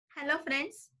Hello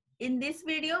friends, in this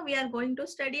video we are going to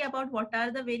study about what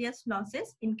are the various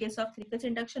losses in case of three-phase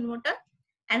induction motor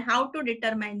and how to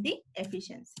determine the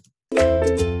efficiency.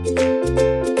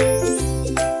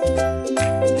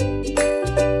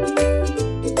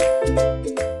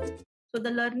 So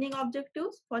the learning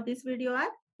objectives for this video are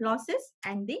losses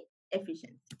and the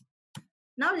efficiency.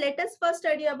 Now let us first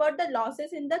study about the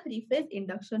losses in the three-phase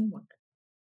induction motor.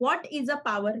 What is a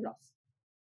power loss?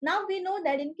 Now we know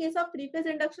that in case of three-phase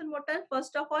induction motor,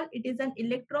 first of all, it is an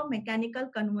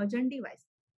electromechanical conversion device.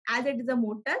 As it is a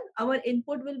motor, our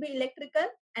input will be electrical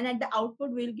and at the output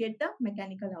we will get the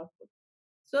mechanical output.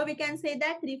 So we can say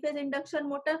that three-phase induction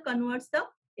motor converts the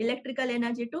electrical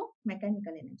energy to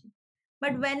mechanical energy.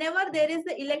 But whenever there is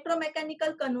the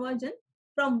electromechanical conversion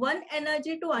from one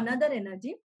energy to another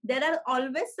energy, there are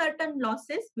always certain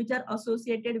losses which are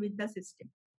associated with the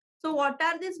system. So what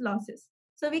are these losses?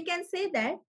 So we can say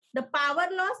that the power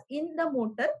loss in the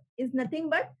motor is nothing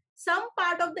but some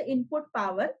part of the input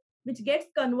power which gets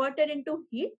converted into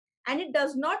heat and it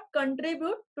does not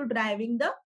contribute to driving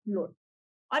the load.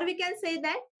 Or we can say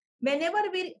that whenever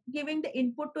we're giving the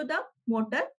input to the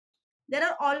motor, there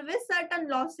are always certain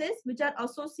losses which are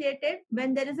associated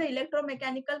when there is an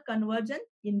electromechanical conversion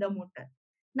in the motor.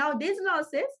 Now these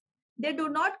losses, they do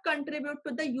not contribute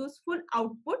to the useful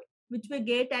output which we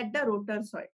get at the rotor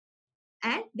side,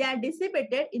 and they are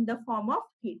dissipated in the form of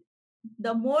heat.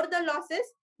 The more the losses,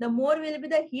 the more will be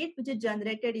the heat which is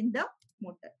generated in the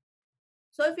motor.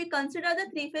 So if we consider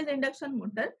the three-phase induction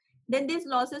motor, then these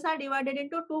losses are divided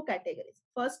into two categories.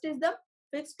 First is the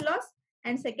fixed loss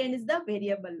and second is the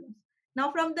variable loss.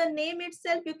 Now from the name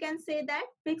itself, you can say that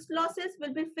fixed losses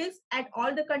will be fixed at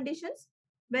all the conditions,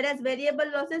 whereas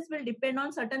variable losses will depend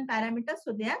on certain parameters,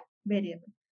 so they are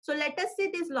variable. So let us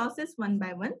see these losses one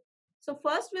by one. So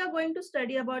first we are going to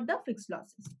study about the fixed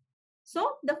losses.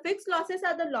 So the fixed losses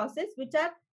are the losses which are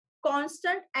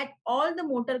constant at all the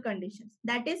motor conditions.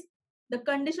 That is the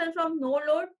condition from no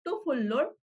load to full load,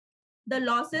 the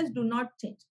losses do not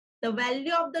change. The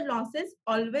value of the losses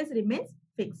always remains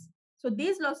fixed. So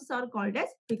these losses are called as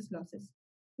fixed losses.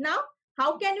 Now,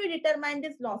 how can we determine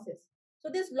these losses?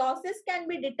 So these losses can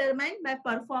be determined by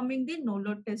performing the no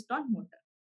load test on motor.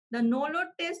 The no load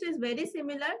test is very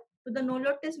similar to the no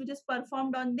load test which is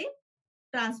performed on the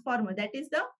transformer, that is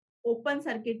the open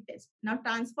circuit test. Now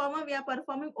transformer we are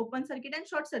performing open circuit and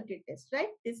short circuit test, right?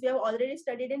 This we have already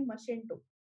studied in machine 2.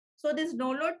 So this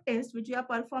no load test which we are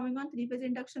performing on three-phase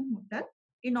induction motor,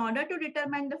 in order to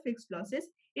determine the fixed losses,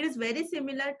 it is very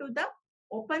similar to the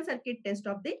open circuit test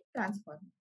of the transformer.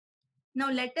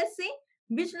 Now let us see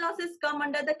which losses come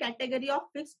under the category of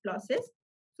fixed losses.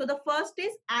 So the first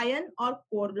is iron or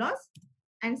core loss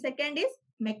and second is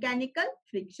mechanical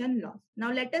friction loss.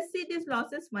 Now let us see these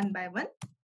losses one by one.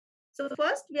 So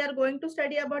first we are going to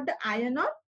study about the iron or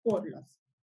core loss.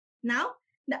 Now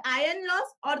the iron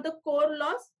loss or the core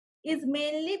loss is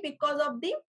mainly because of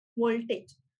the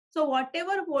voltage. So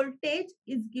whatever voltage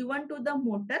is given to the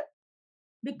motor,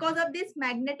 because of this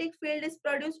magnetic field is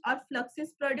produced or flux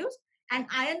is produced, and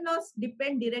iron loss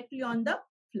depend directly on the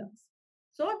flux.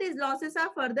 So these losses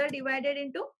are further divided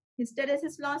into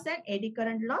hysteresis loss and eddy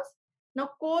current loss. Now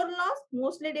core loss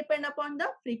mostly depend upon the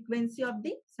frequency of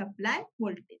the supply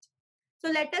voltage.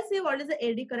 So let us see what is the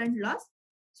eddy current loss.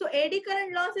 So eddy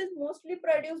current loss is mostly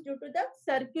produced due to the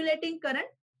circulating current.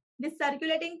 This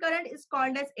circulating current is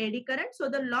called as eddy current. So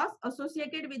the loss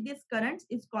associated with these currents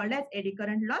is called as eddy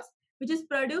current loss, which is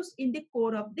produced in the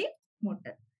core of the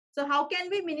motor. So how can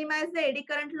we minimize the eddy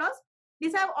current loss?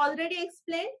 This I have already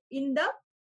explained in the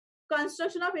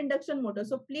construction of induction motor.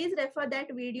 So please refer that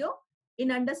video in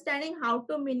understanding how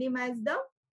to minimize the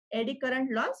eddy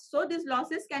current loss. So these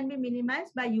losses can be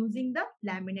minimized by using the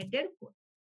laminated core.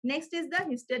 Next is the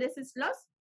hysteresis loss.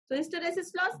 So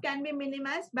hysteresis loss can be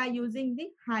minimized by using the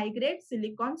high grade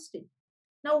silicon steel.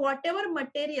 Now whatever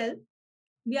material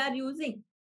we are using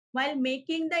while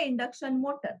making the induction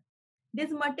motor, this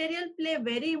material play a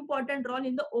very important role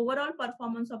in the overall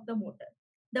performance of the motor.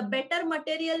 The better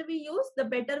material we use, the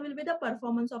better will be the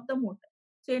performance of the motor.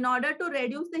 So in order to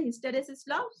reduce the hysteresis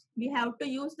loss, we have to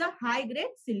use the high grade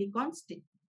silicon steel.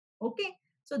 Okay.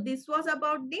 So this was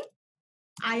about the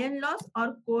iron loss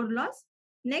or core loss.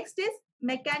 Next is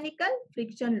mechanical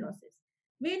friction losses.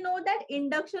 We know that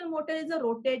induction motor is a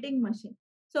rotating machine.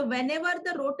 So whenever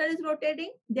the rotor is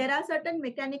rotating, there are certain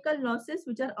mechanical losses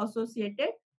which are associated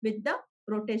with the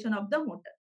rotation of the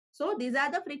motor. So these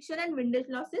are the friction and windage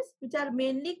losses which are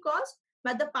mainly caused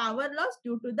by the power loss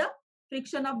due to the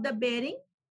friction of the bearing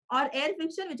or air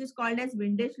friction which is called as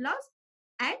windage loss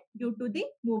and due to the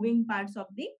moving parts of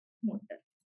the motor.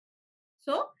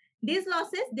 So These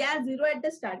losses, they are zero at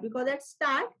the start, because at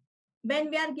start,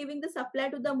 when we are giving the supply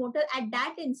to the motor, at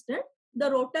that instant, the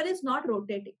rotor is not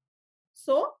rotating.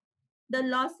 So the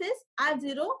losses are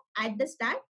zero at the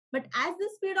start, but as the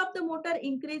speed of the motor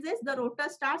increases, the rotor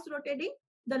starts rotating,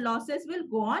 the losses will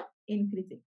go on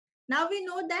increasing. Now we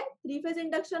know that three-phase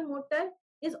induction motor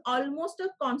is almost a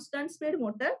constant speed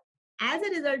motor. As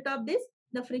a result of this,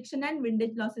 the friction and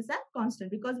windage losses are constant,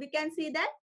 because we can see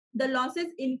that the losses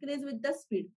increase with the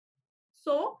speed.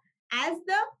 So as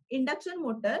the induction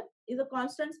motor is a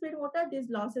constant speed motor, these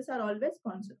losses are always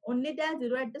constant. Only they are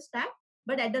zero at the start,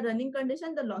 but at the running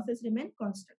condition, the losses remain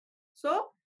constant. So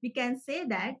we can say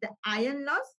that the iron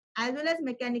loss as well as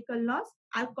mechanical loss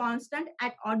are constant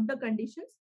at odd the conditions.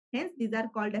 Hence, these are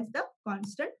called as the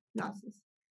constant losses.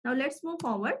 Now let's move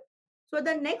forward. So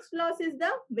the next loss is the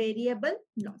variable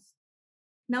loss.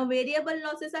 Now variable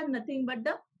losses are nothing but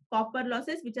the copper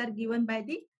losses, which are given by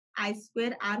the I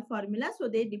square R formula. So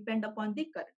they depend upon the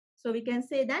current. So we can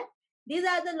say that these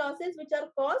are the losses which are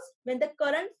caused when the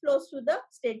current flows through the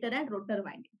stator and rotor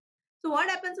winding. So what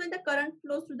happens when the current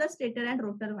flows through the stator and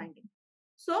rotor winding?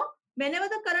 So whenever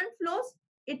the current flows,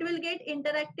 it will get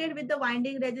interacted with the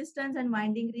winding resistance and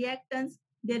winding reactance.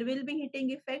 There will be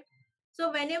heating effect.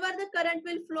 So whenever the current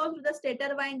will flow through the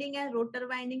stator winding and rotor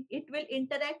winding, it will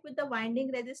interact with the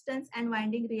winding resistance and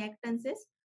winding reactances.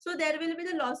 So there will be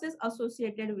the losses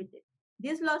associated with it.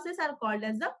 These losses are called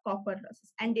as the copper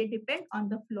losses, and they depend on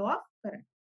the flow of current.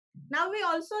 Now we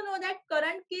also know that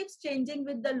current keeps changing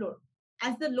with the load.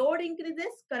 As the load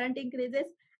increases, current increases.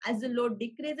 As the load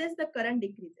decreases, the current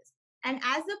decreases. And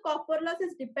as the copper loss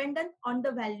is dependent on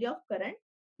the value of current,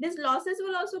 these losses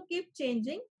will also keep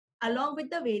changing along with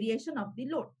the variation of the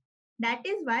load. That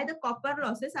is why the copper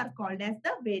losses are called as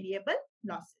the variable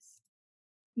losses.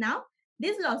 Now,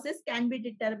 these losses can be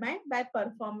determined by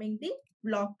performing the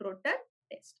blocked rotor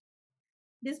test.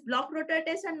 This block rotor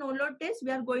test and no load test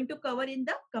we are going to cover in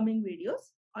the coming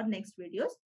videos or next videos.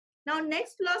 Now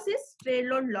next loss is stray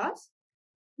load loss.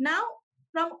 Now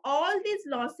from all these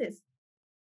losses,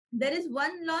 there is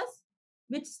one loss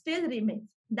which still remains.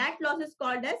 That loss is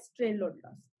called as stray load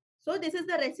loss. So this is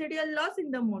the residual loss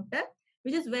in the motor,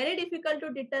 which is very difficult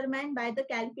to determine by the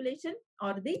calculation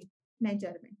or the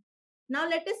measurement. Now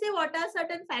let us see what are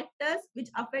certain factors which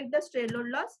affect the stray load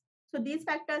loss. So these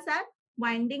factors are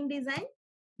winding design,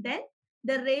 then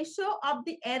the ratio of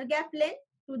the air gap length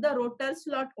to the rotor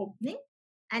slot opening,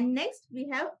 and next we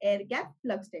have air gap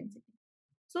flux density.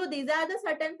 So these are the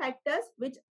certain factors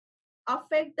which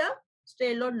affect the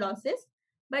stray load losses,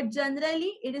 but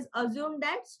generally it is assumed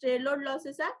that stray load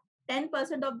losses are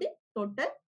 10% of the total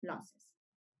losses.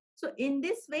 So in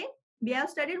this way, we have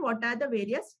studied what are the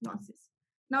various losses.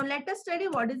 Now let us study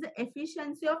what is the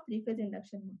efficiency of three-phase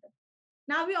induction motor.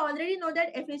 Now we already know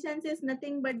that efficiency is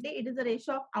nothing but it is the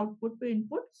ratio of output to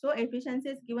input. So efficiency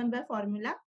is given by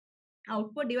formula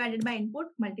output divided by input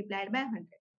multiplied by 100.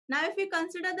 Now if we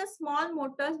consider the small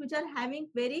motors which are having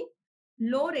very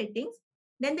low ratings,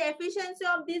 then the efficiency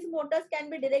of these motors can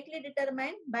be directly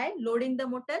determined by loading the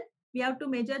motor. We have to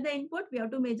measure the input, we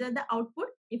have to measure the output.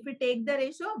 If we take the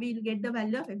ratio, we will get the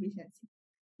value of efficiency.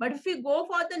 But if we go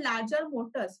for the larger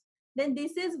motors, then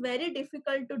this is very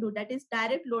difficult to do. That is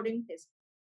direct loading test.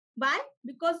 Why?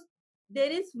 Because there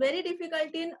is very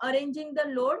difficulty in arranging the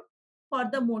load for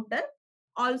the motor.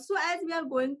 Also, as we are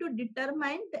going to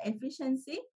determine the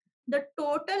efficiency, the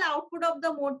total output of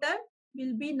the motor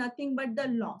will be nothing but the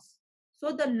loss.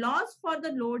 So the loss for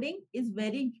the loading is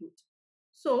very huge.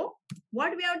 So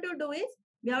what we have to do is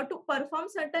we have to perform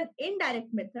certain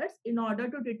indirect methods in order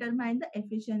to determine the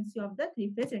efficiency of the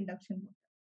three-phase induction motor.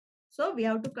 So we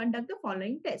have to conduct the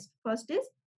following test. First is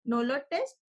no load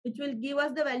test, which will give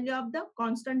us the value of the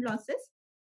constant losses.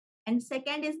 And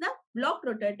second is the block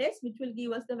rotor test, which will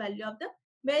give us the value of the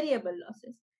variable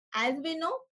losses. As we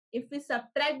know, if we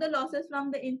subtract the losses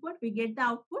from the input, we get the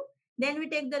output. Then we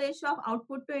take the ratio of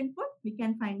output to input, we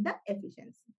can find the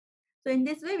efficiency. So in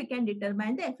this way, we can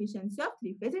determine the efficiency of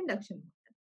three-phase induction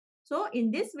motor. So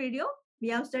in this video, we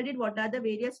have studied what are the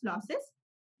various losses.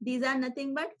 These are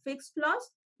nothing but fixed loss,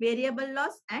 variable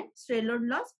loss, and stray load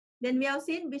loss. Then we have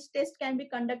seen which test can be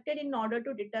conducted in order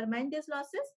to determine these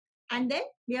losses. And then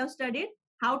we have studied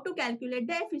how to calculate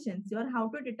the efficiency or how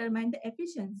to determine the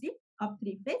efficiency of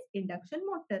three-phase induction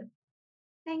motor.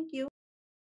 Thank you.